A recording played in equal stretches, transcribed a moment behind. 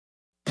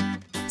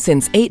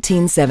Since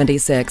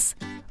 1876,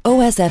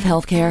 OSF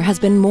HealthCare has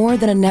been more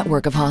than a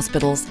network of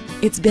hospitals.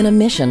 It's been a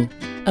mission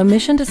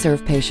to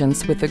serve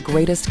patients with the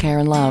greatest care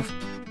and love.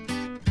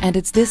 And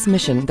it's this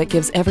mission that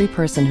gives every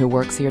person who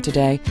works here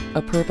today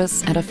a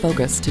purpose and a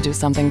focus to do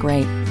something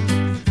great.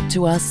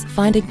 To us,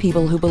 finding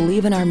people who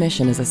believe in our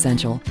mission is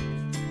essential,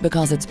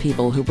 because it's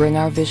people who bring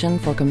our vision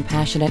for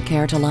compassionate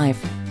care to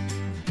life.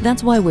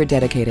 That's why we're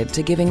dedicated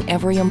to giving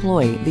every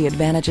employee the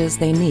advantages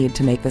they need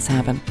to make this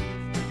happen.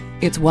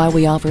 It's why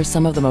we offer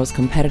some of the most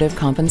competitive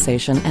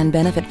compensation and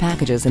benefit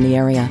packages in the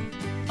area,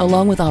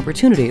 along with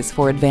opportunities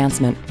for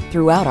advancement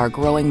throughout our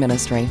growing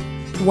ministry.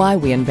 Why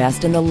we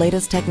invest in the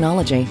latest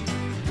technology.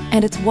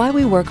 And it's why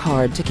we work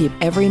hard to keep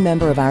every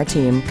member of our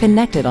team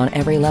connected on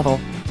every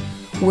level,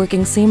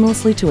 working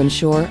seamlessly to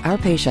ensure our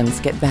patients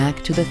get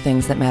back to the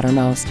things that matter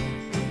most.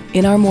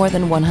 In our more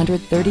than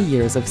 130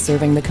 years of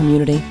serving the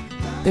community,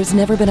 there's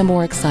never been a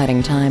more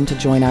exciting time to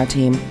join our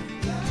team.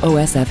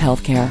 OSF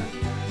HealthCare.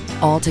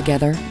 All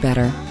together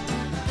better.